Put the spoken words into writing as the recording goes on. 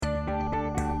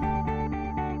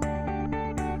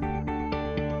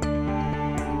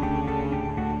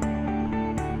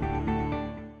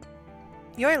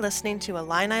You're listening to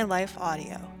Illini Life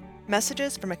audio,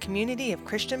 messages from a community of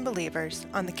Christian believers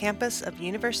on the campus of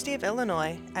University of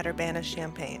Illinois at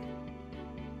Urbana-Champaign.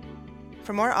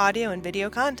 For more audio and video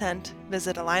content,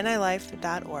 visit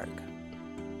IlliniLife.org.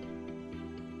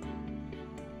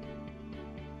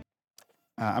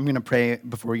 I'm going to pray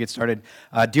before we get started.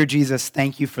 Dear Jesus,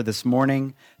 thank you for this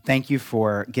morning. Thank you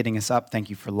for getting us up.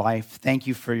 Thank you for life. Thank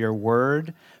you for your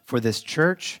word, for this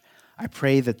church. I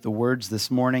pray that the words this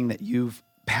morning that you've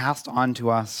passed on to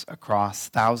us across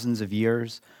thousands of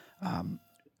years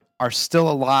are still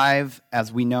alive,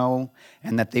 as we know,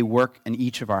 and that they work in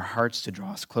each of our hearts to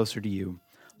draw us closer to you.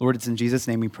 Lord, it's in Jesus'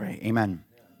 name we pray. Amen.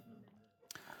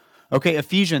 Okay,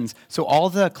 Ephesians. So all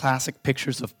the classic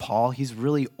pictures of Paul, he's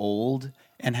really old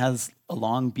and has a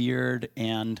long beard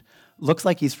and looks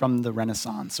like he's from the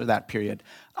Renaissance or that period.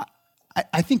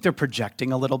 I think they're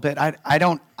projecting a little bit. I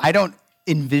don't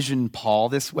envision Paul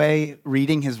this way,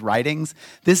 reading his writings.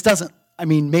 This doesn't,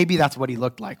 maybe that's what he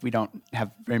looked like. We don't have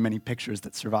very many pictures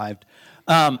that survived.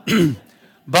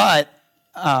 But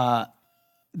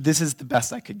this is the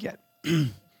best I could get.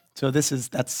 So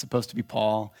that's supposed to be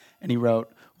Paul, and he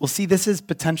wrote, well, see, this is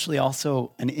potentially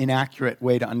also an inaccurate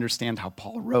way to understand how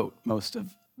Paul wrote most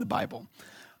of the Bible.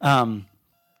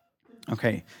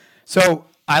 Okay, so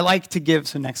I like to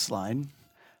give, next slide.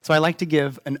 So I like to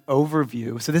give an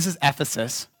overview. So this is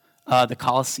Ephesus, the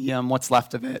Colosseum, what's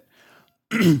left of it.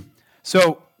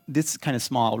 So this is kind of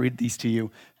small. I'll read these to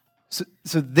you. So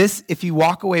this, if you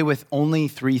walk away with only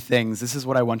three things, this is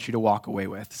what I want you to walk away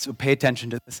with. So pay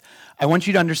attention to this. I want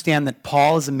you to understand that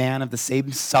Paul is a man of the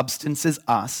same substance as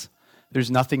us. There's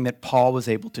nothing that Paul was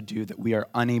able to do that we are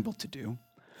unable to do.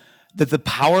 That the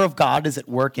power of God is at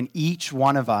work in each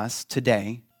one of us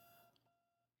today.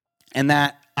 And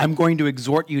that I'm going to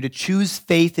exhort you to choose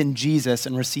faith in Jesus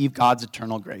and receive God's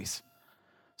eternal grace.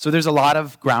 So there's a lot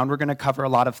of ground we're going to cover, a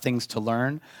lot of things to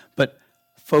learn, but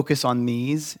focus on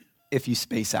these if you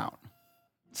space out.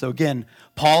 So again,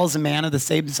 Paul is a man of the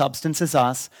same substance as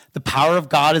us. The power of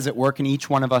God is at work in each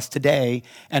one of us today,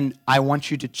 and I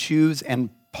want you to choose, and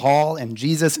Paul and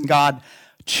Jesus and God,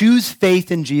 choose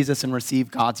faith in Jesus and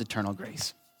receive God's eternal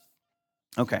grace.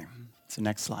 Okay, so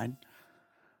next slide.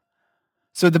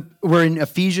 So we're in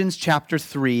Ephesians chapter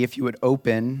 3. If you would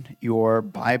open your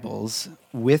Bibles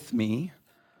with me.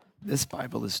 This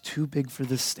Bible is too big for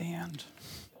this stand.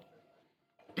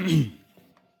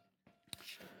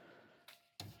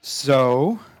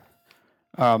 So,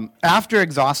 after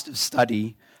exhaustive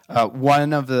study,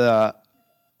 one of the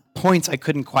points I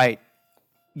couldn't quite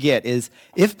get is,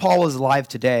 if Paul was alive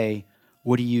today,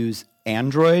 would he use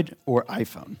Android or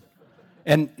iPhone?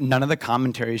 And none of the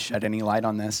commentaries shed any light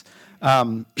on this.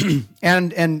 But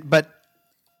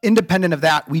independent of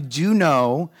that, we do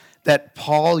know that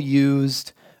Paul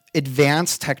used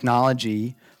advanced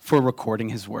technology for recording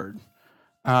his word.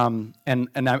 And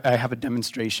I have a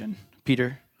demonstration.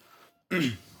 Peter?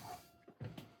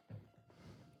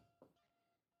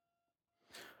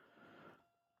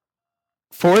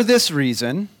 For this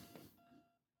reason,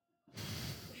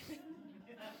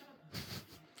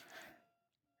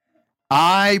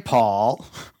 I, Paul.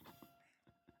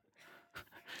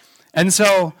 And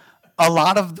so a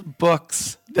lot of the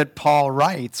books that Paul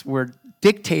writes were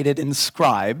dictated and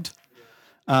scribed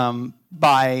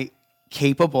by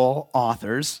capable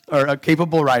authors or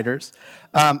capable writers.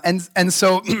 And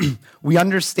so we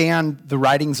understand the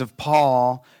writings of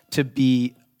Paul to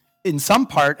be, in some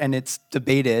part, and it's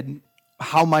debated,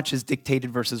 how much is dictated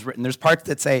versus written. There's parts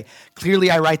that say,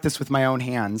 clearly I write this with my own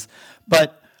hands,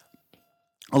 but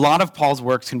a lot of Paul's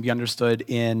works can be understood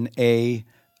in a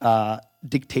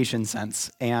dictation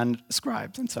sense and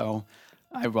scribes. And so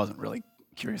I wasn't really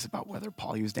curious about whether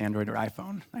Paul used Android or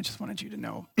iPhone. I just wanted you to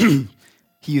know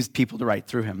he used people to write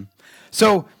through him.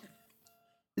 So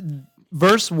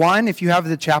verse 1, if you have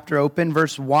the chapter open,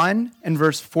 verse 1 and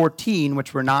verse 14,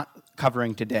 which we're not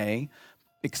covering today,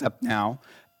 except now,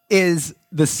 is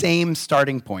the same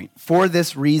starting point. For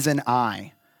this reason,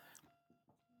 I.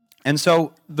 And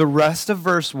so the rest of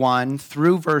verse 1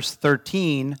 through verse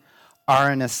 13 are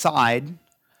an aside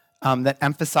that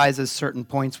emphasizes certain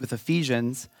points with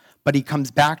Ephesians, but he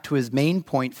comes back to his main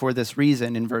point for this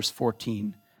reason in verse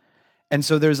 14. And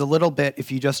so there's a little bit,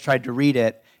 if you just tried to read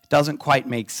it, it doesn't quite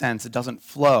make sense. It doesn't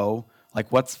flow,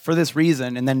 like what's for this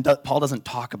reason, and then Paul doesn't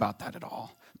talk about that at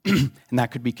all. And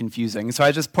that could be confusing. So I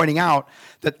was just pointing out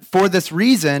that for this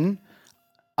reason,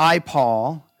 I,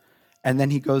 Paul, and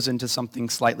then he goes into something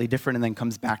slightly different and then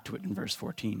comes back to it in verse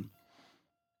 14.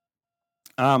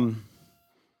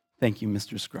 Thank you,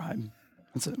 Mr. Scribe.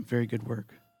 That's a very good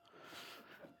work.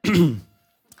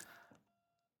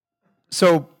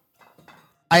 So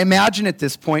I imagine at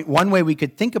this point, one way we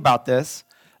could think about this,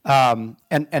 and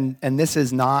this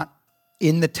is not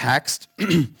in the text,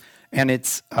 and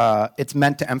it's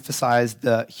meant to emphasize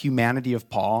the humanity of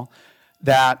Paul,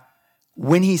 that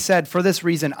when he said, for this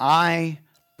reason, I,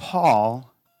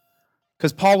 Paul,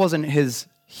 because Paul wasn't his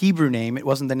Hebrew name, it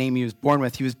wasn't the name he was born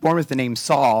with the name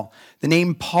Saul. The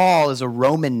name Paul is a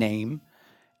Roman name,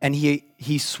 and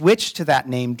he switched to that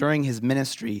name during his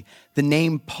ministry. The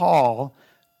name Paul,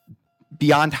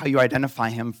 beyond how you identify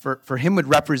him, for him would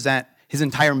represent his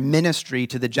entire ministry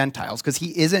to the Gentiles, because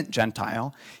he isn't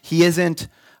Gentile. He isn't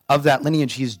of that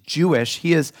lineage. He's Jewish.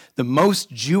 He is the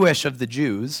most Jewish of the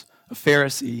Jews, a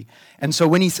Pharisee. And so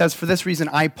when he says, for this reason,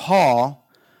 I, Paul,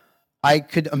 I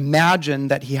could imagine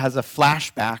that he has a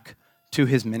flashback to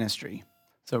his ministry.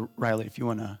 So Riley, if you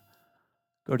want to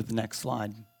go to the next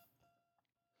slide.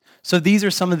 So these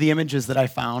are some of the images that I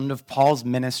found of Paul's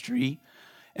ministry.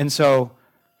 And so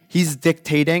he's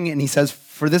dictating, and he says,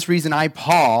 for this reason, I,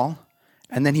 Paul,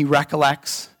 and then he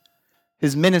recollects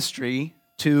his ministry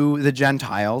to the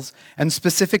Gentiles, and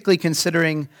specifically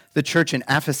considering the church in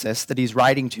Ephesus that he's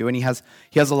writing to, and he has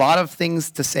a lot of things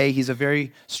to say. He's a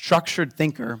very structured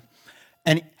thinker,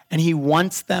 and he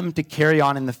wants them to carry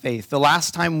on in the faith. The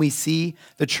last time we see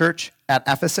the church at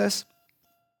Ephesus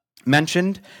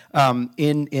mentioned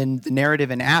in the narrative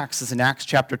in Acts is in Acts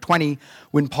chapter 20,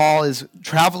 when Paul is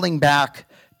traveling back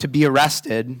to be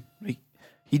arrested.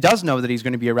 He does know that he's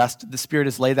going to be arrested. The Spirit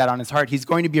has laid that on his heart. He's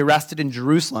going to be arrested in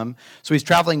Jerusalem. So he's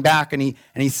traveling back, and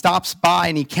he stops by,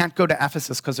 and he can't go to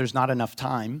Ephesus because there's not enough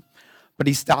time. But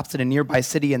he stops at a nearby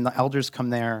city, and the elders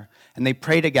come there, and they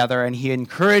pray together, and he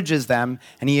encourages them,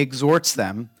 and he exhorts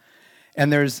them.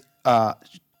 And there's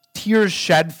tears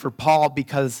shed for Paul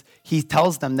because he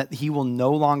tells them that he will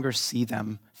no longer see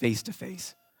them face to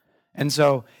face. And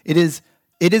so it is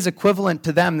equivalent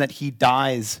to them that he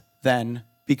dies then,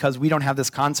 because we don't have this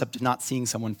concept of not seeing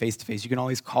someone face to face. You can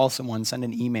always call someone, send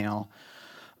an email.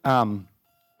 At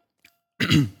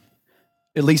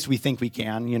least we think we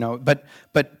can, you know. But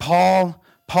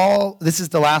Paul, this is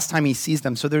the last time he sees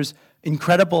them. So there's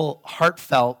incredible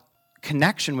heartfelt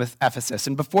connection with Ephesus.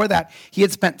 And before that, he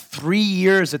had spent 3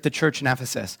 years at the church in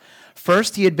Ephesus.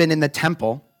 First, he had been in the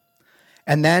temple,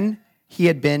 and then he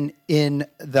had been in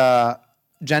the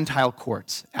Gentile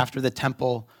courts after the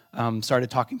temple started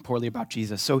talking poorly about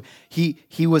Jesus. So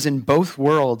he was in both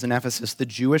worlds in Ephesus, the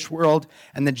Jewish world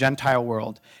and the Gentile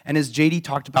world. And as JD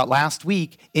talked about last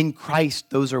week, in Christ,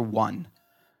 those are one.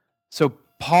 So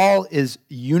Paul is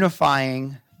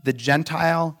unifying the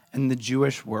Gentile and the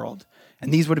Jewish world.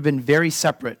 And these would have been very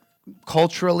separate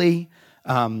culturally,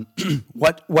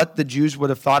 what the Jews would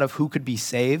have thought of who could be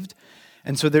saved.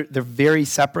 And so they're very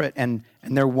separate, and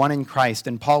they're one in Christ,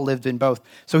 and Paul lived in both.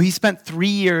 So he spent 3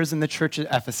 years in the church at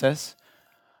Ephesus.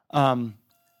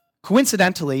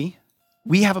 Coincidentally,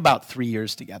 we have about 3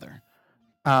 years together.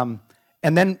 And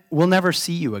then we'll never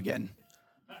see you again.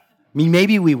 I mean,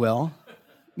 maybe we will.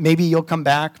 Maybe you'll come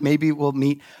back. Maybe we'll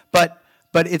meet. But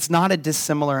it's not a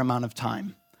dissimilar amount of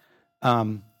time.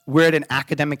 We're at an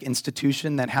academic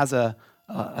institution that has a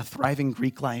thriving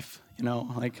Greek life, you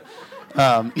know, like...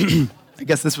 I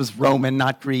guess this was Roman,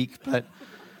 not Greek, but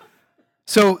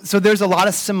so there's a lot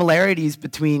of similarities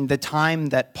between the time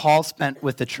that Paul spent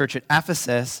with the church at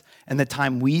Ephesus and the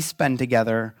time we spend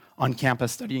together on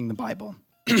campus studying the Bible.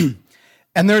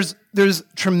 And there's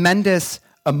tremendous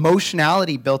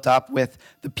emotionality built up with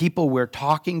the people we're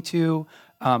talking to,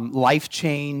 life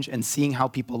change, and seeing how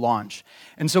people launch.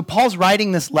 And so Paul's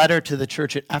writing this letter to the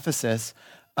church at Ephesus,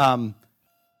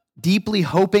 deeply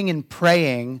hoping and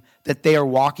praying that they are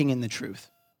walking in the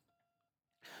truth.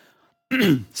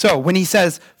 So when he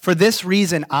says, for this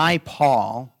reason, I,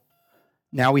 Paul,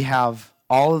 now we have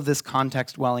all of this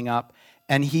context welling up,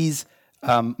 and he's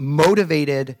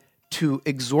motivated to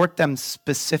exhort them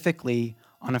specifically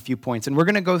on a few points. And we're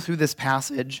going to go through this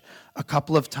passage a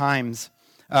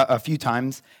few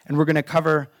times, and we're going to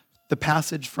cover the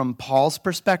passage from Paul's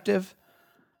perspective,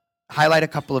 highlight a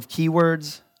couple of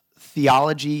keywords,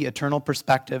 theology, eternal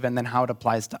perspective, and then how it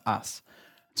applies to us.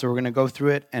 So we're going to go through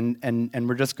it, and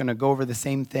we're just going to go over the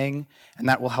same thing, and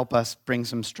that will help us bring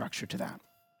some structure to that.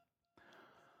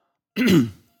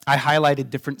 I highlighted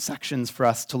different sections for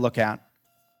us to look at.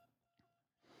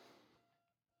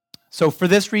 So for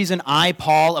this reason, I,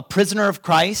 Paul, a prisoner of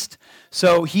Christ.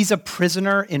 So he's a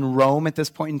prisoner in Rome at this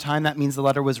point in time. That means the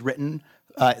letter was written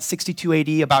 62 AD,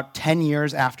 about 10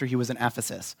 years after he was in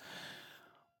Ephesus.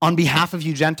 on behalf of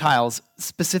you Gentiles.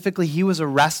 Specifically, he was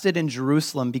arrested in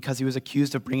Jerusalem because he was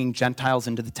accused of bringing Gentiles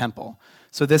into the temple.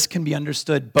 So this can be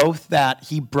understood both that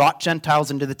he brought Gentiles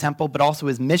into the temple, but also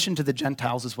his mission to the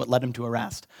Gentiles is what led him to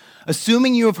arrest.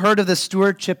 Assuming you have heard of the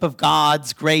stewardship of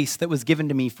God's grace that was given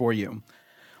to me for you.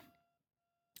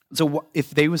 So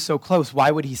if they was so close,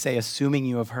 why would he say, assuming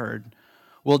you have heard?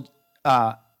 Well,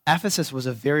 Ephesus was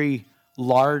a very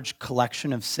large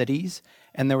collection of cities,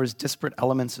 and there was disparate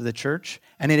elements of the church,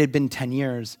 and it had been 10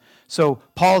 years. So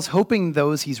Paul's hoping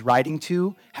those he's writing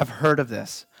to have heard of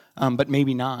this, but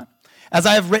maybe not. As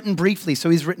I have written briefly, so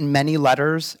he's written many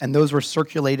letters, and those were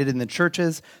circulated in the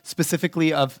churches,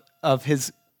 specifically of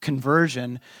his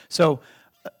conversion. So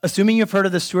assuming you've heard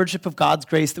of the stewardship of God's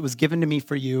grace that was given to me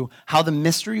for you, how the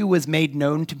mystery was made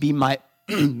known to be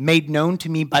made known to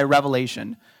me by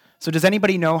revelation. So does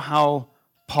anybody know how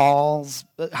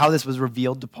this was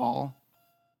revealed to Paul?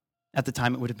 At the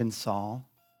time, it would have been Saul.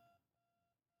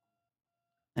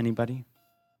 Anybody?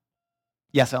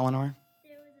 Yes, Eleanor?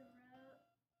 There was a road.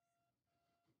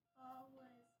 Paul was,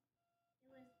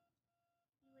 there was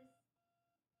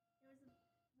a really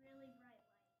bright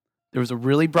light. There was a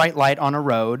really bright light on a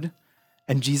road,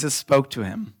 and Jesus spoke to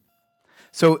him.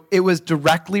 So it was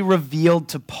directly revealed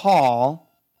to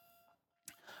Paul,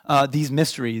 these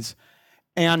mysteries.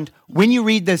 And when you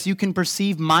read this, you can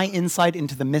perceive my insight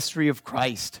into the mystery of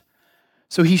Christ.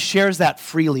 So he shares that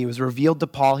freely. It was revealed to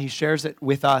Paul. He shares it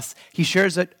with us. He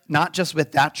shares it not just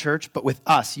with that church, but with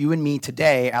us, you and me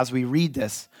today. As we read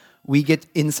this, we get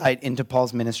insight into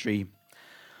Paul's ministry,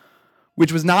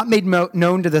 which was not made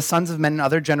known to the sons of men in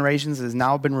other generations, has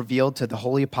now been revealed to the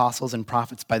holy apostles and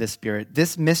prophets by the Spirit.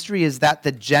 This mystery is that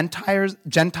the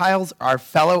Gentiles are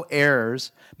fellow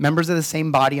heirs, members of the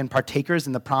same body, and partakers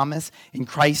in the promise in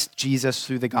Christ Jesus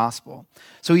through the gospel.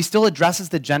 So he still addresses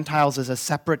the Gentiles as a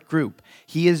separate group.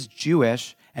 He is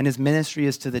Jewish, and his ministry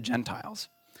is to the Gentiles.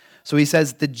 So he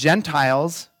says the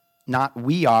Gentiles, not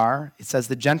we are, it says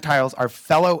the Gentiles are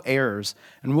fellow heirs.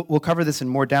 And we'll cover this in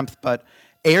more depth, but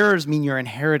heirs mean you're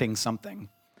inheriting something.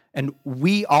 And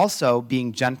we also,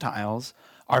 being Gentiles,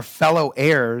 are fellow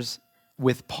heirs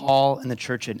with Paul and the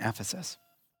church in Ephesus.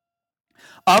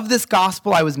 Of this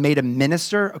gospel I was made a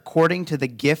minister according to the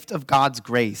gift of God's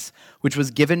grace, which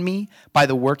was given me by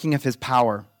the working of his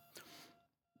power.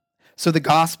 So the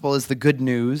gospel is the good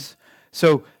news.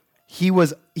 So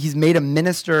he's made a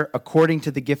minister according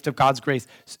to the gift of God's grace.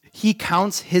 He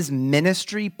counts his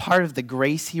ministry part of the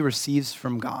grace he receives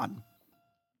from God.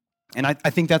 And I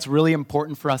think that's really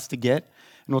important for us to get,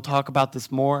 and we'll talk about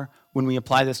this more when we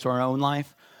apply this to our own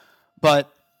life.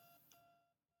 But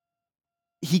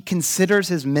he considers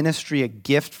his ministry a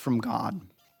gift from God.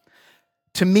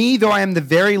 To me, though I am the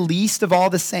very least of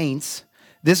all the saints,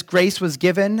 this grace was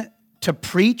given to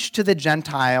preach to the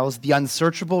Gentiles the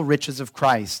unsearchable riches of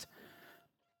Christ.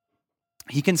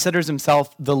 He considers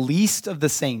himself the least of the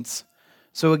saints.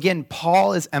 So again,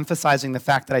 Paul is emphasizing the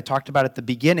fact that I talked about at the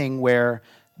beginning, where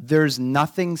there's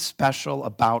nothing special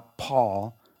about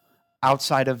Paul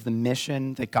outside of the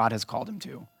mission that God has called him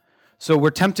to. So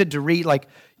we're tempted to read, like,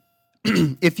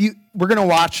 we're going to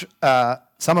watch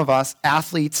some of us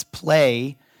athletes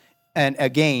play a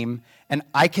game, and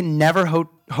I can never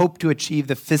hope to achieve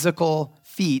the physical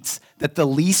feats that the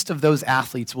least of those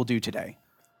athletes will do today.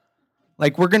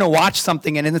 Like, we're going to watch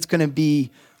something, and it's going to be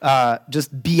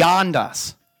just beyond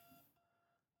us.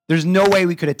 There's no way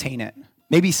we could attain it.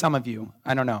 Maybe some of you,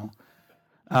 I don't know.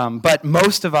 But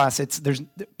most of us,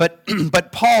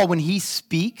 but Paul, when he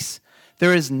speaks,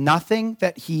 there is nothing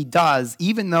that he does,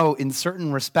 even though in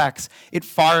certain respects, it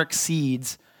far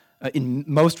exceeds, in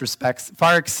most respects,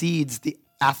 far exceeds the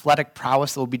athletic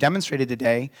prowess that will be demonstrated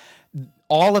today.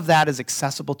 All of that is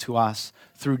accessible to us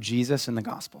through Jesus and the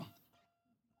gospel.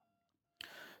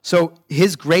 So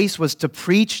his grace was to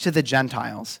preach to the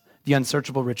Gentiles the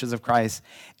unsearchable riches of Christ,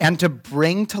 and to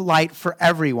bring to light for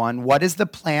everyone what is the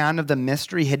plan of the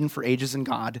mystery hidden for ages in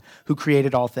God, who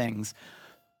created all things.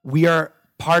 We are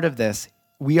part of this.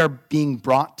 We are being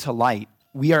brought to light.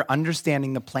 We are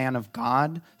understanding the plan of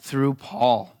God through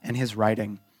Paul and his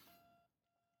writing.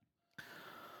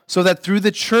 So that through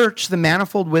the church, the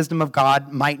manifold wisdom of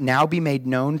God might now be made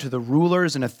known to the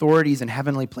rulers and authorities in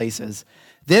heavenly places.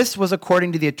 This was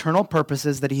according to the eternal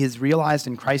purposes that he has realized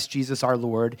in Christ Jesus our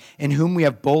Lord, in whom we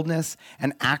have boldness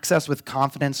and access with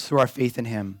confidence through our faith in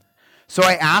him. So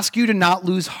I ask you to not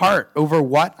lose heart over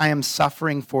what I am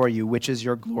suffering for you, which is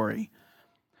your glory.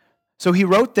 So he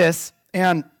wrote this,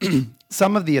 and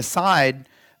some of the aside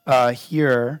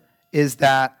here is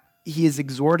that he is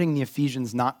exhorting the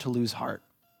Ephesians not to lose heart.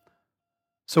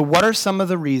 So what are some of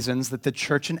the reasons that the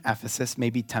church in Ephesus may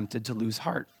be tempted to lose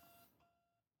heart?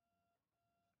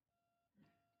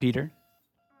 Peter?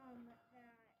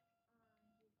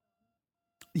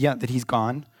 that Yeah, that he's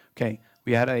gone. Okay,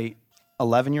 we had a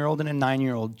 11-year-old and a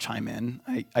 9-year-old chime in.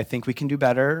 I think we can do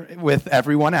better with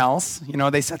everyone else. You know,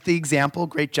 they set the example.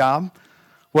 Great job.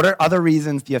 What are other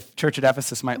reasons the church at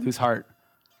Ephesus might lose heart?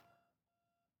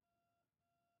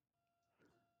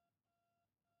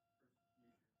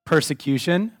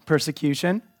 Persecution.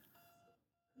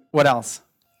 What else?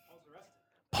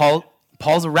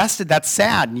 Paul's arrested. That's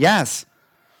sad. Yes.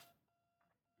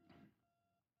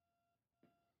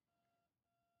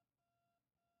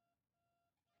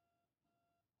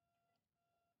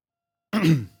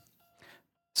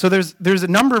 So there's a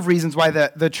number of reasons why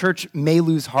the church may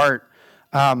lose heart.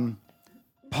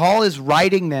 Paul is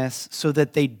writing this so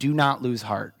that they do not lose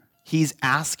heart. He's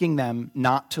asking them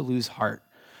not to lose heart.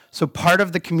 So part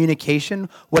of the communication,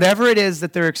 whatever it is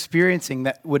that they're experiencing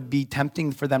that would be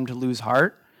tempting for them to lose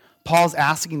heart, Paul's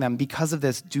asking them, because of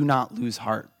this, do not lose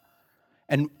heart.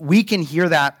 And we can hear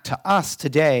that to us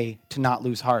today, to not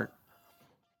lose heart.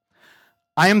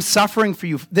 I am suffering for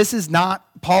you. This is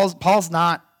not, Paul's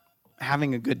not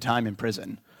having a good time in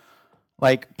prison.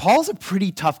 Like, Paul's a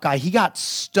pretty tough guy. He got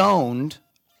stoned,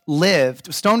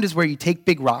 lived. Stoned is where you take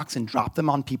big rocks and drop them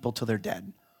on people till they're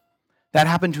dead. That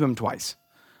happened to him twice,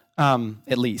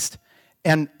 at least.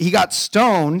 And he got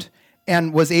stoned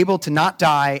and was able to not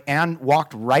die and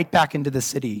walked right back into the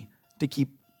city to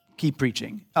keep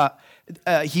preaching.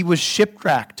 He was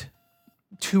shipwrecked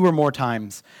 2 or more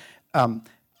times.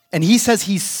 And he says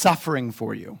he's suffering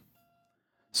for you.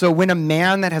 So when a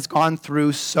man that has gone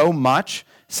through so much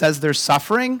says they're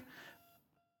suffering,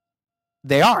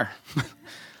 they are.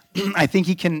 I think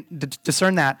he can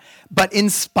discern that. But in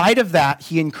spite of that,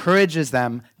 he encourages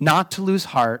them not to lose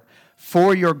heart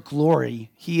for your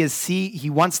glory. He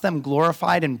wants them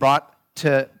glorified and brought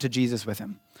to Jesus with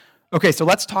him. Okay, so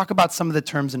let's talk about some of the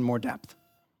terms in more depth.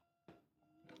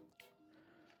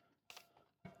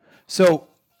 So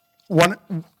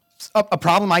a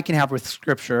problem I can have with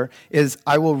Scripture is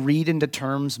I will read into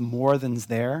terms more than is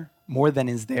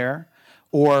there,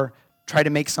 or try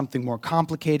to make something more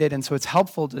complicated. And so it's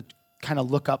helpful to kind of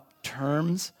look up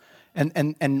terms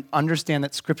and understand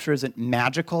that Scripture isn't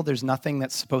magical. There's nothing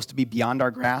that's supposed to be beyond our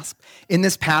grasp. In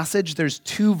this passage, there's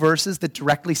 2 verses that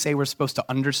directly say we're supposed to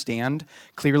understand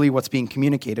clearly what's being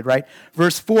communicated, right?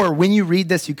 Verse 4, when you read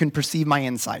this, you can perceive my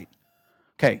insight.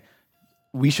 Okay.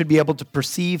 We should be able to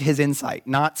perceive his insight,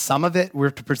 not some of it.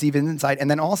 We're to perceive his insight.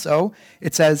 And then also,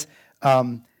 it says,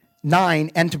 9,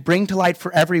 and to bring to light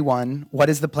for everyone what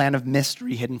is the plan of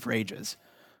mystery hidden for ages.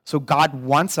 So God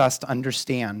wants us to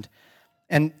understand.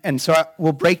 And so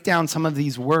we'll break down some of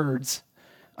these words.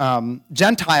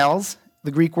 Gentiles,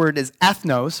 the Greek word is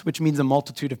ethnos, which means a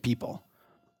multitude of people.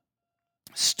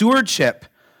 Stewardship,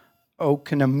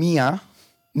 oikonomia,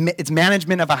 it's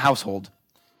management of a household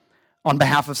on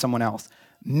behalf of someone else.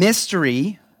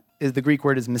 Mystery, is the Greek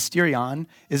word is mysterion,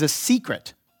 is a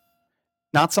secret.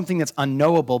 Not something that's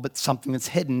unknowable, but something that's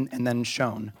hidden and then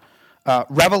shown.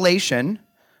 Revelation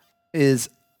is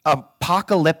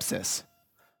apocalypsis.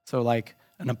 So like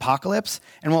an apocalypse.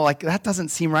 And well, like that doesn't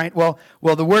seem right. Well,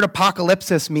 the word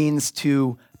apocalypsis means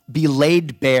to be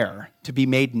laid bare, to be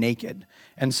made naked.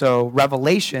 And so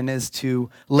revelation is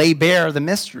to lay bare the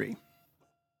mystery.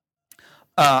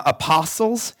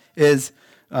 Apostles is,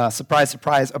 surprise,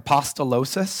 surprise,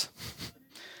 apostolosis.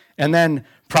 And then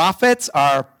prophets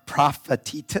are I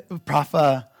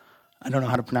don't know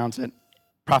how to pronounce it,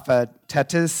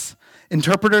 prophetetis,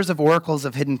 interpreters of oracles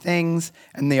of hidden things,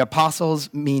 and the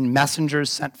apostles mean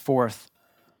messengers sent forth.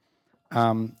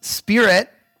 Spirit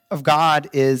of God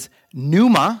is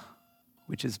pneuma,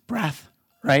 which is breath,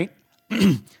 right?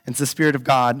 It's the Spirit of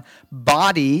God.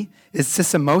 Body is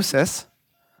sysamosis,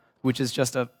 which is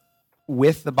just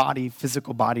with the body,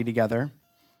 physical body together.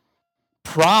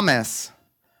 Promise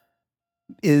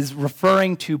is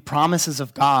referring to promises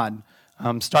of God,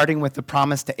 starting with the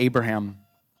promise to Abraham.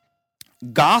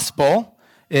 Gospel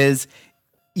is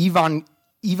evangelion,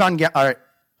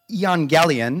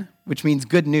 which means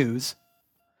good news.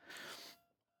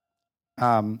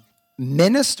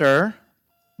 Minister,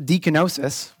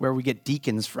 deaconosis, where we get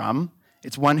deacons from,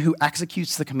 it's one who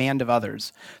executes the command of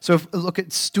others. So if look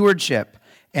at stewardship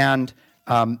and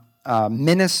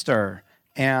minister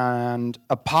and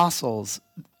apostles,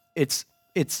 it's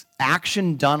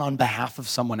action done on behalf of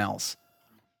someone else.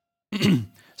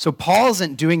 So Paul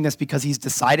isn't doing this because he's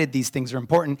decided these things are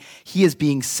important. He is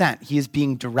being sent. He is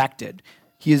being directed.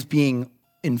 He is being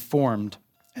informed.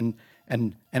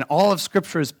 And all of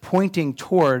Scripture is pointing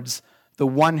towards the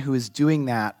one who is doing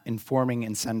that, informing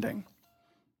and sending.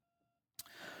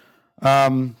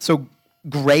 So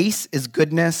grace is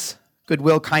goodness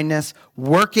goodwill, kindness,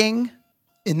 working,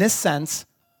 in this sense,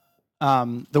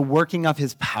 the working of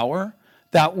his power.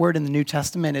 That word in the New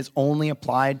Testament is only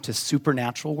applied to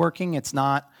supernatural working. It's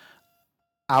not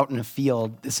out in a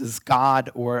field. This is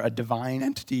God or a divine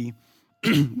entity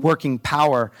working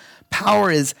power.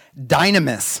 Power is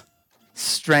dynamis,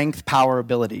 strength, power,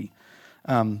 ability.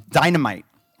 Dynamite,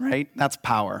 right? That's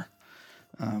power.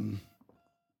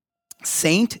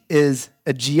 Saint is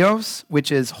agios, which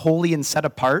is holy and set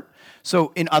apart.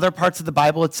 So in other parts of the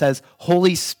Bible, it says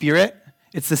Holy Spirit.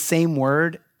 It's the same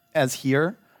word as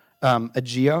here,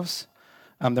 agios.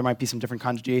 There might be some different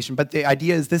conjugation, but the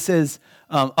idea is this is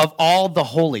of all the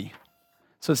holy.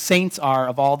 So saints are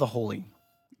of all the holy,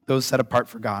 those set apart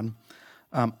for God.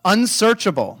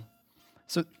 Unsearchable.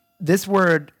 So this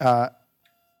word,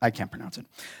 I can't pronounce it.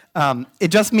 It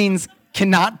just means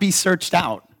cannot be searched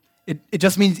out. It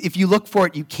just means if you look for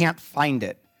it, you can't find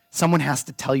it. Someone has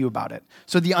to tell you about it.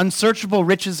 So the unsearchable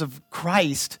riches of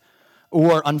Christ,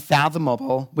 or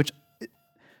unfathomable, which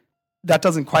that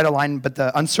doesn't quite align, but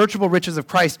the unsearchable riches of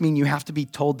Christ mean you have to be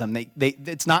told them.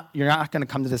 You're not going to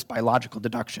come to this by logical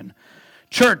deduction.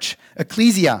 Church,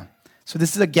 ecclesia. So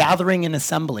this is a gathering and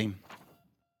assembly.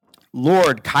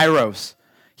 Lord, kairos,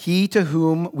 he to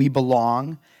whom we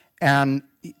belong, and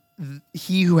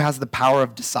he who has the power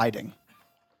of deciding.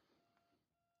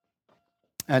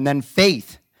 And then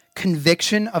faith,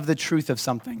 conviction of the truth of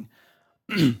something.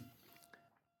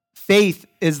 Faith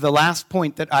is the last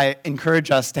point that I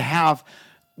encourage us to have.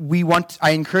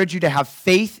 I encourage you to have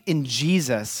faith in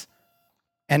Jesus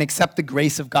and accept the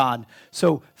grace of God.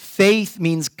 So faith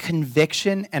means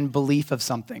conviction and belief of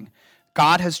something.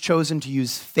 God has chosen to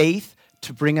use faith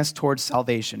to bring us towards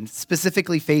salvation,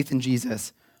 specifically faith in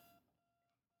Jesus.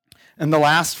 And the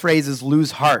last phrase is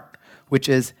lose heart, which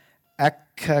is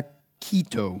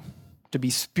ekakito, to be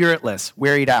spiritless,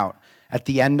 wearied out, at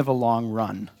the end of a long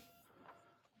run.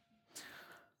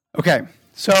 Okay,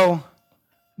 so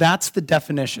that's the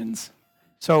definitions.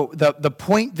 So the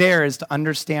point there is to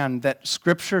understand that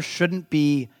Scripture shouldn't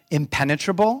be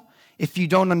impenetrable. If you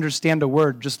don't understand a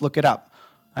word, just look it up.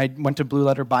 I went to Blue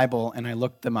Letter Bible and I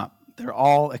looked them up. They're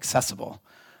all accessible.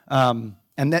 And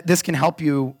this can help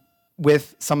you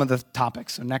with some of the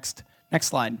topics. So next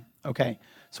slide. Okay,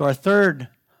 so our third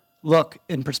look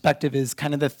in perspective is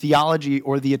kind of the theology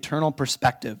or the eternal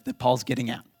perspective that Paul's getting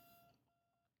at.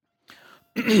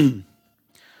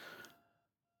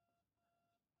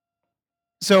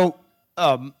 So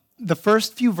the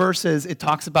first few verses, it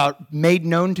talks about made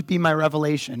known to be my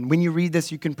revelation. When you read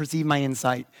this, you can perceive my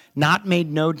insight. Not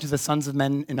made known to the sons of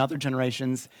men in other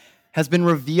generations, has been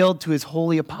revealed to his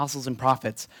holy apostles and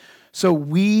prophets. So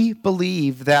we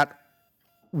believe that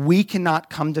we cannot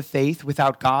come to faith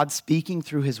without God speaking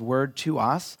through his word to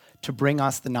us to bring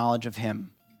us the knowledge of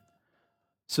him.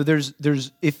 So there's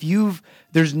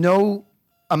no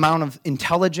amount of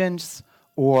intelligence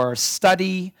or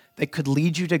study that could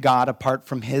lead you to God apart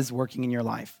from his working in your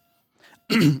life.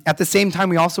 At the same time,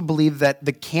 we also believe that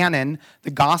the canon,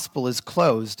 the gospel, is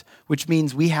closed, which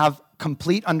means we have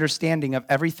complete understanding of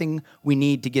everything we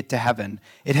need to get to heaven.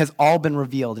 It has all been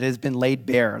revealed. It has been laid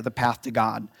bare, the path to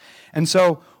God. And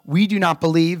so we do not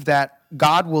believe that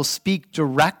God will speak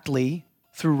directly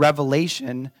through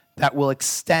revelation that will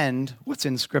extend what's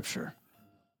in Scripture.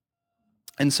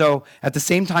 And so at the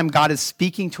same time God is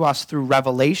speaking to us through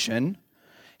revelation,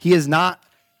 he is not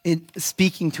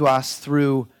speaking to us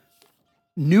through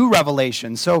new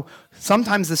revelation. So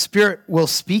sometimes the Spirit will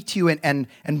speak to you and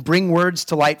bring words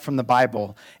to light from the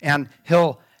Bible. And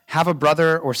he'll have a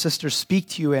brother or sister speak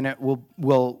to you and it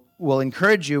will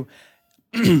encourage you.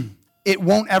 It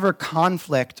won't ever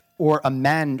conflict or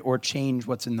amend or change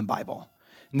what's in the Bible.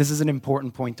 And this is an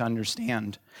important point to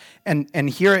understand. And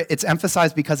here it's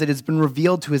emphasized because it has been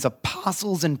revealed to his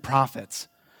apostles and prophets.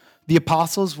 The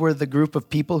apostles were the group of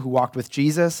people who walked with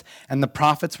Jesus, and the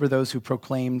prophets were those who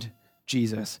proclaimed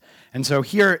Jesus. And so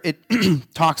here it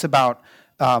talks about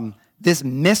this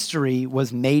mystery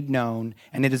was made known,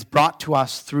 and it is brought to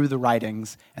us through the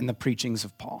writings and the preachings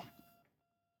of Paul.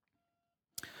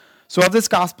 So of this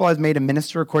gospel I was made a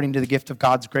minister according to the gift of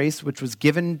God's grace, which was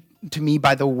given to me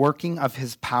by the working of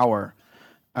his power.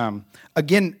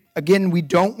 Again, we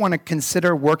don't want to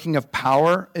consider working of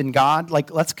power in God.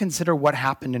 Like, let's consider what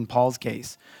happened in Paul's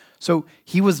case. So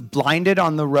he was blinded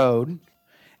on the road,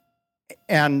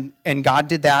 and God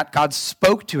did that. God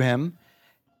spoke to him,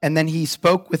 and then he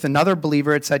spoke with another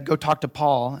believer. It said, go talk to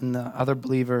Paul. And the other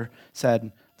believer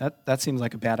said, that seems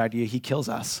like a bad idea. He kills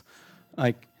us.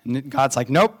 And God's like,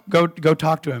 nope, go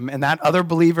talk to him. And that other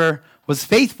believer was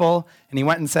faithful, and he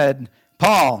went and said,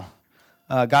 Paul,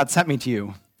 God sent me to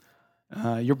you.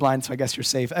 You're blind, so I guess you're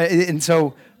safe. And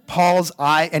so Paul's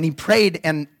eye, and he prayed,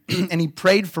 and he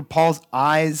prayed for Paul's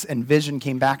eyes and vision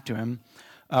came back to him,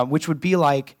 which would be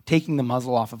like taking the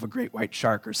muzzle off of a great white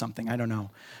shark or something. I don't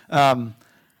know.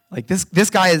 Like this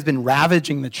guy has been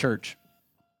ravaging the church.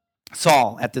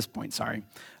 Saul, at this point, sorry.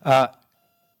 But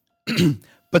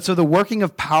so the working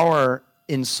of power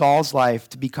in Saul's life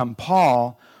to become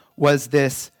Paul was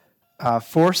this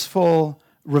forceful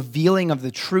revealing of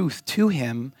the truth to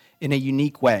him in a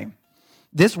unique way.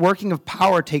 This working of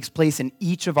power takes place in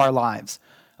each of our lives.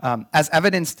 As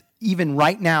evidenced even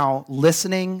right now,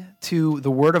 listening to the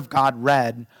Word of God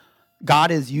read, God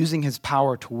is using his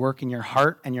power to work in your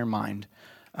heart and your mind.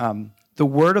 The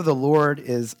Word of the Lord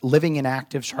is living and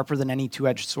active, sharper than any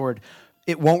two-edged sword.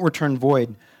 It won't return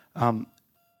void.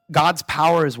 God's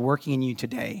power is working in you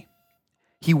today.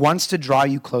 He wants to draw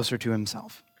you closer to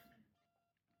himself.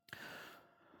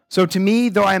 So to me,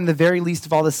 though I am the very least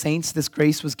of all the saints, this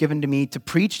grace was given to me to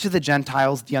preach to the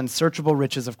Gentiles the unsearchable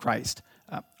riches of Christ.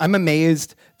 I'm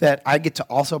amazed that I get to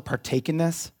also partake in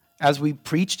this. As we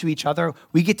preach to each other,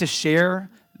 we get to share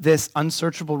this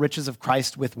unsearchable riches of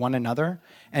Christ with one another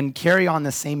and carry on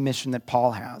the same mission that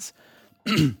Paul has.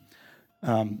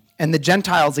 And the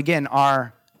Gentiles, again,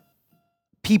 are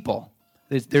people.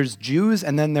 There's Jews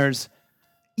and then there's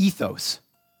ethos,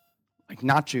 like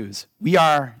not Jews. We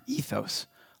are ethos.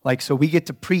 Like, so we get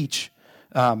to preach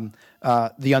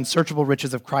the unsearchable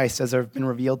riches of Christ as they've been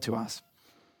revealed to us.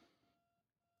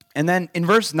 And then in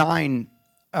verse 9,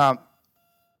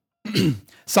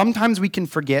 sometimes we can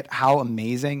forget how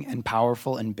amazing and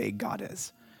powerful and big God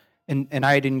is. And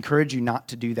I'd encourage you not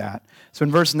to do that. So in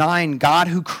verse 9, God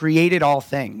who created all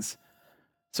things.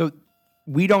 So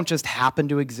we don't just happen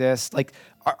to exist. Like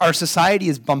our society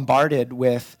is bombarded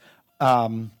with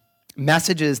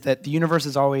messages that the universe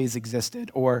has always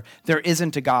existed, or there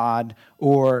isn't a God,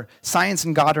 or science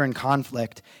and God are in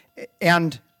conflict.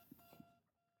 And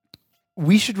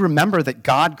we should remember that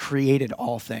God created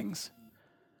all things.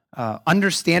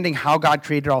 Understanding how God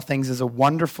created all things is a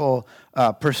wonderful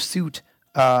pursuit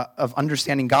of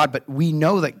understanding God, but we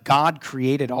know that God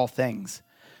created all things.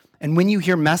 And when you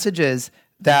hear messages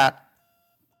that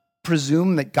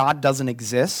presume that God doesn't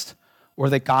exist, or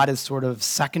that God is sort of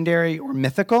secondary or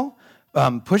mythical,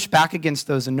 push back against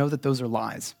those and know that those are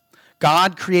lies.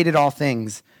 God created all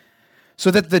things so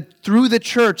that through the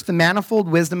church, the manifold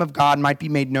wisdom of God might be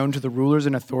made known to the rulers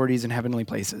and authorities in heavenly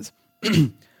places.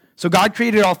 So God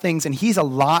created all things, and he's a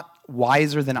lot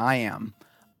wiser than I am.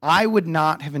 I would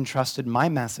not have entrusted my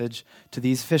message to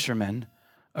these fishermen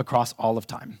across all of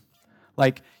time.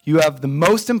 Like, you have the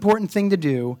most important thing to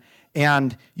do,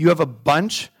 and you have a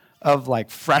bunch of like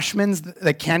freshmen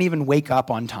that can't even wake up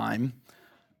on time,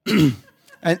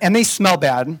 and they smell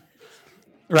bad,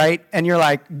 right? And you're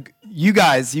like, you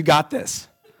guys, you got this.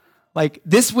 Like,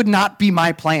 this would not be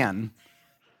my plan.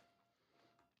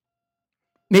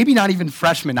 Maybe not even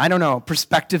freshmen, I don't know,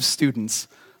 prospective students.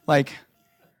 Like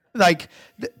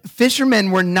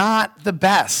fishermen were not the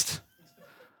best.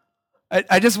 But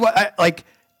it's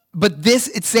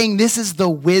saying this is the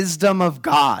wisdom of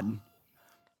God.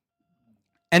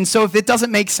 And so if it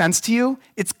doesn't make sense to you,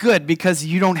 it's good because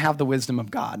you don't have the wisdom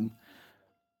of God.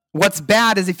 What's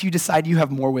bad is if you decide you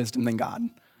have more wisdom than God,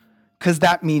 because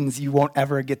that means you won't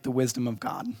ever get the wisdom of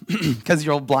God because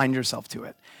you'll blind yourself to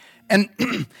it.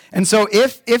 And so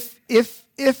if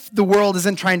the world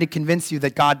isn't trying to convince you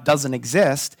that God doesn't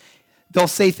exist, they'll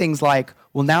say things like,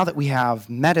 well, now that we have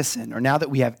medicine, or now that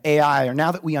we have AI, or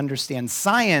now that we understand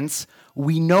science,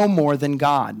 we know more than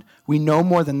God. We know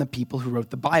more than the people who wrote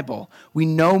the Bible. We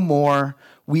know more.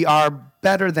 We are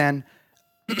better than.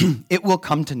 It will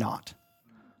come to naught.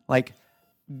 Like,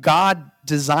 God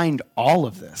designed all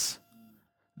of this.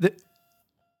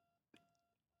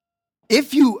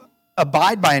 If you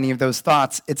abide by any of those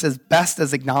thoughts, it's as best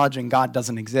as acknowledging God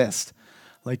doesn't exist.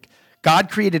 Like, God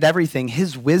created everything.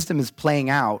 His wisdom is playing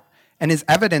out and is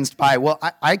evidenced by, well,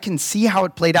 I can see how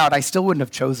it played out. I still wouldn't have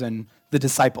chosen the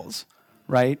disciples,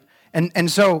 right?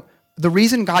 And so the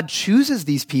reason God chooses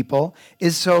these people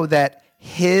is so that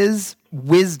his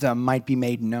wisdom might be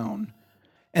made known.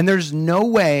 And there's no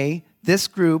way this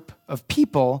group of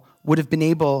people would have been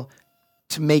able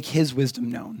to make his wisdom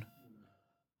known.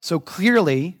 So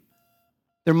clearly,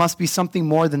 there must be something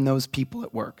more than those people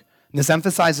at work. And this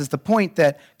emphasizes the point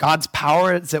that God's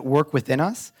power is at work within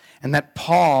us, and that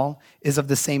Paul is of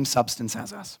the same substance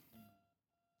as us.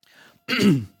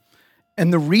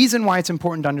 And the reason why it's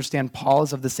important to understand Paul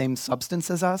is of the same substance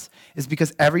as us is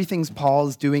because everything Paul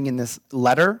is doing in this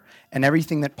letter and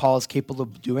everything that Paul is capable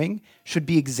of doing should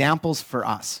be examples for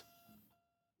us.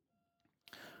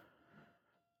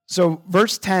 So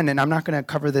verse 10, and I'm not going to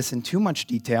cover this in too much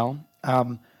detail,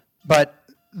 but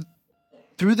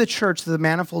through the church, the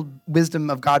manifold wisdom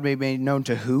of God may be made known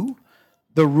to who?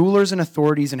 The rulers and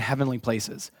authorities in heavenly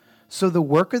places. So the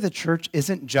work of the church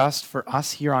isn't just for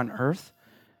us here on earth.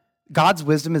 God's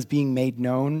wisdom is being made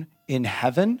known in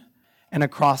heaven and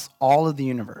across all of the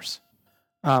universe.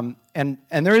 And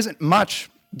there isn't much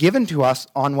given to us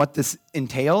on what this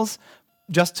entails,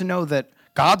 just to know that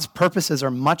God's purposes are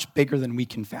much bigger than we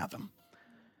can fathom.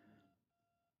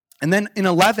 And then in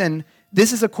 11,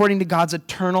 this is according to God's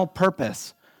eternal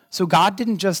purpose. So God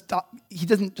he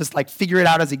doesn't just like figure it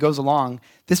out as he goes along.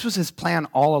 This was his plan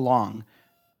all along.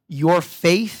 Your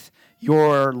faith,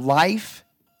 your life,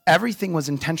 everything was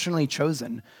intentionally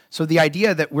chosen. So the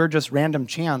idea that we're just random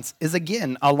chance is,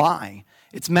 again, a lie.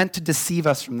 It's meant to deceive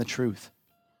us from the truth.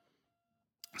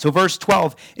 So verse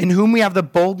 12, in whom we have the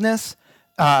boldness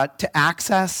to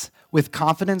access with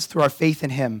confidence through our faith in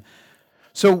him.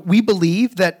 So we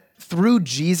believe that through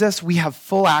Jesus, we have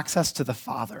full access to the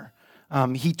Father.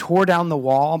 He tore down the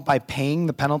wall by paying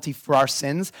the penalty for our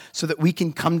sins so that we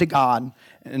can come to God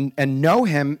and know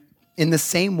him in the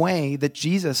same way that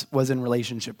Jesus was in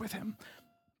relationship with him.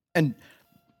 And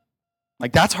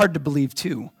like that's hard to believe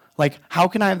too. Like, how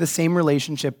can I have the same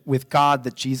relationship with God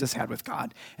that Jesus had with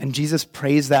God? And Jesus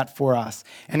prays that for us.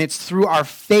 And it's through our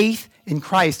faith in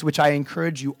Christ, which I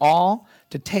encourage you all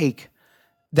to take,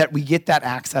 that we get that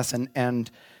access and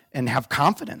have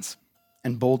confidence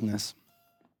and boldness.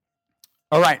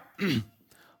 All right,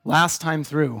 last time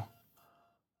through.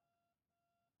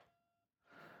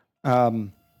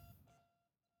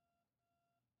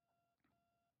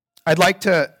 I'd like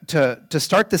to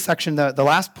start this section. The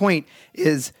last point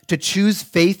is to choose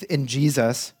faith in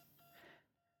Jesus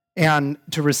and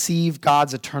to receive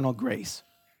God's eternal grace.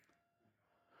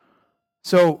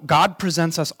 So God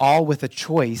presents us all with a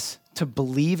choice to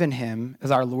believe in him as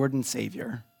our Lord and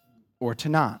Savior or to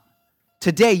not.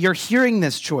 Today, you're hearing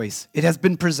this choice. It has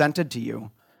been presented to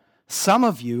you. Some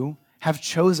of you have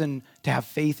chosen to have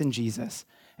faith in Jesus,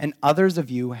 and others of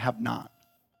you have not.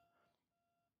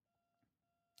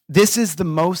 This is the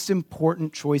most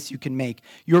important choice you can make.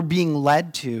 You're being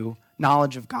led to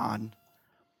knowledge of God.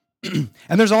 And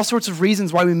there's all sorts of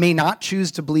reasons why we may not choose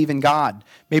to believe in God.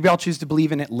 Maybe I'll choose to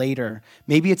believe in it later.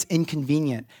 Maybe it's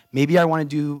inconvenient. Maybe I want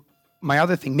to do my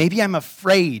other thing. Maybe I'm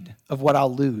afraid of what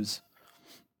I'll lose.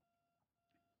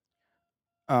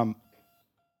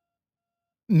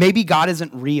 Maybe God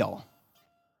isn't real.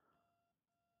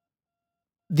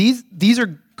 These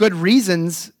are good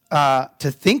reasons to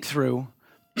think through,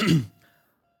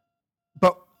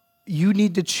 but you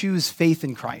need to choose faith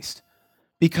in Christ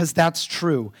because that's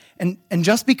true. And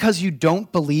just because you don't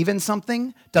believe in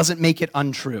something doesn't make it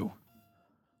untrue.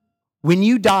 When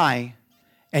you die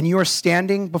and you are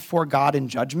standing before God in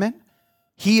judgment,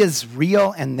 he is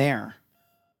real and there.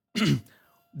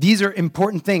 These are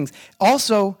important things.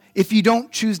 Also, if you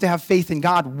don't choose to have faith in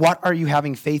God, what are you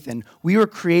having faith in? We were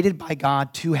created by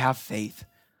God to have faith.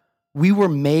 We were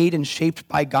made and shaped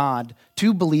by God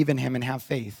to believe in him and have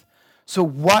faith. So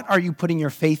what are you putting your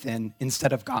faith in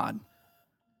instead of God?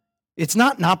 It's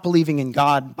not believing in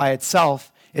God by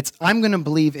itself. It's I'm going to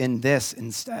believe in this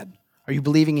instead. Are you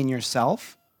believing in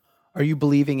yourself? Are you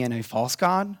believing in a false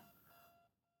God?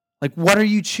 Like, what are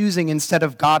you choosing instead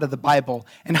of God of the Bible?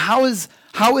 And how is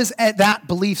that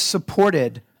belief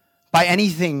supported by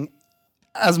anything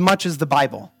as much as the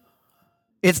Bible?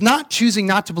 It's not choosing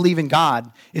not to believe in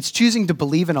God. It's choosing to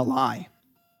believe in a lie.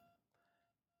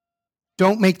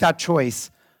 Don't make that choice.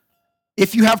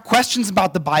 If you have questions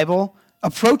about the Bible,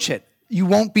 approach it. You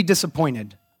won't be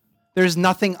disappointed. There's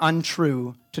nothing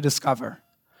untrue to discover.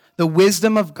 The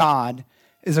wisdom of God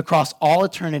is across all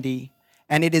eternity,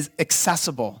 and it is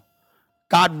accessible.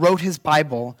 God wrote his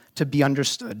Bible to be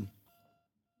understood.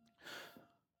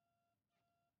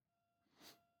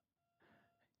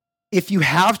 If you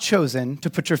have chosen to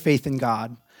put your faith in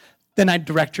God, then I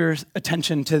direct your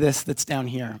attention to this that's down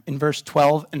here in verse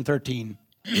 12 and 13.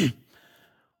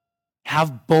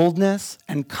 Have boldness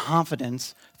and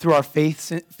confidence through our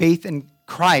faith in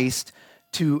Christ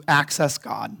to access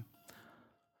God.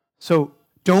 So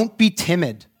don't be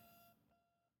timid.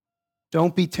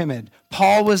 Don't be timid.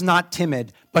 Paul was not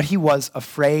timid, but he was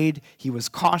afraid. He was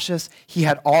cautious. He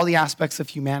had all the aspects of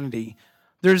humanity.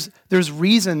 There's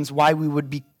reasons why we would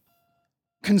be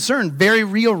concerned, very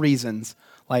real reasons.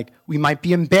 Like we might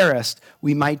be embarrassed.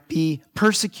 We might be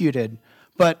persecuted.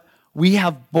 But we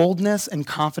have boldness and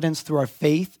confidence through our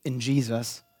faith in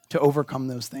Jesus to overcome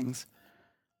those things.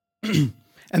 And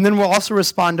then we'll also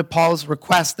respond to Paul's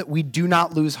request that we do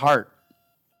not lose heart.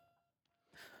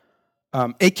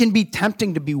 It can be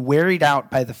tempting to be wearied out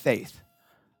by the faith.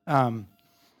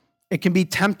 It can be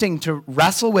tempting to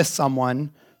wrestle with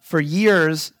someone for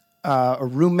years, a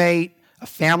roommate, a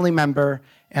family member,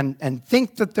 and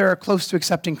think that they're close to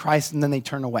accepting Christ and then they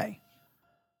turn away.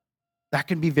 That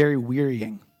can be very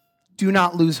wearying. Do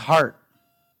not lose heart.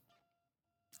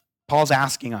 Paul's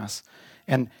asking us,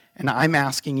 and I'm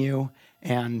asking you,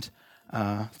 and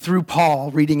through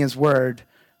Paul reading his word,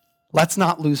 let's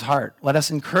not lose heart. Let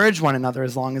us encourage one another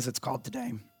as long as it's called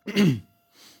today.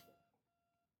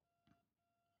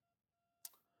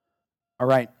 All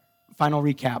right, final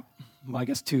recap. Well, I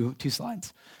guess two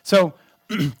slides. So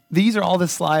these are all the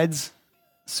slides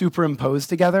superimposed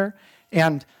together.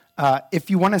 And if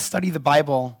you want to study the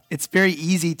Bible, it's very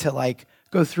easy to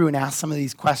go through and ask some of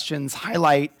these questions,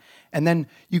 highlight, and then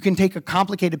you can take a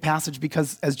complicated passage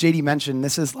because, as JD mentioned,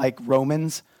 this is like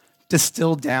Romans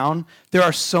distilled down. There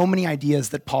are so many ideas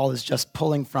that Paul is just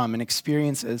pulling from and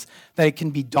experiences that it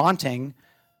can be daunting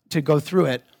to go through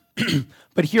it.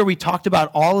 But here we talked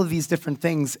about all of these different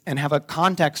things and have a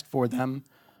context for them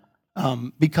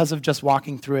because of just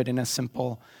walking through it in a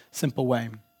simple way.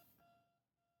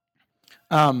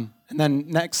 And then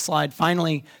next slide,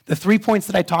 finally, the 3 points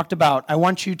that I talked about, I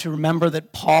want you to remember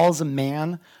that Paul's a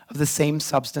man of the same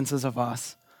substance as of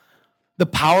us. The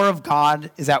power of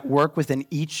God is at work within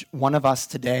each one of us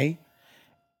today.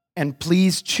 And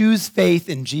please choose faith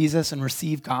in Jesus and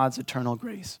receive God's eternal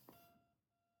grace.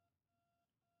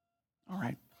 All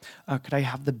right. Could I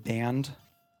have the band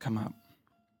come up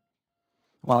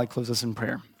while I close us in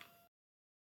prayer?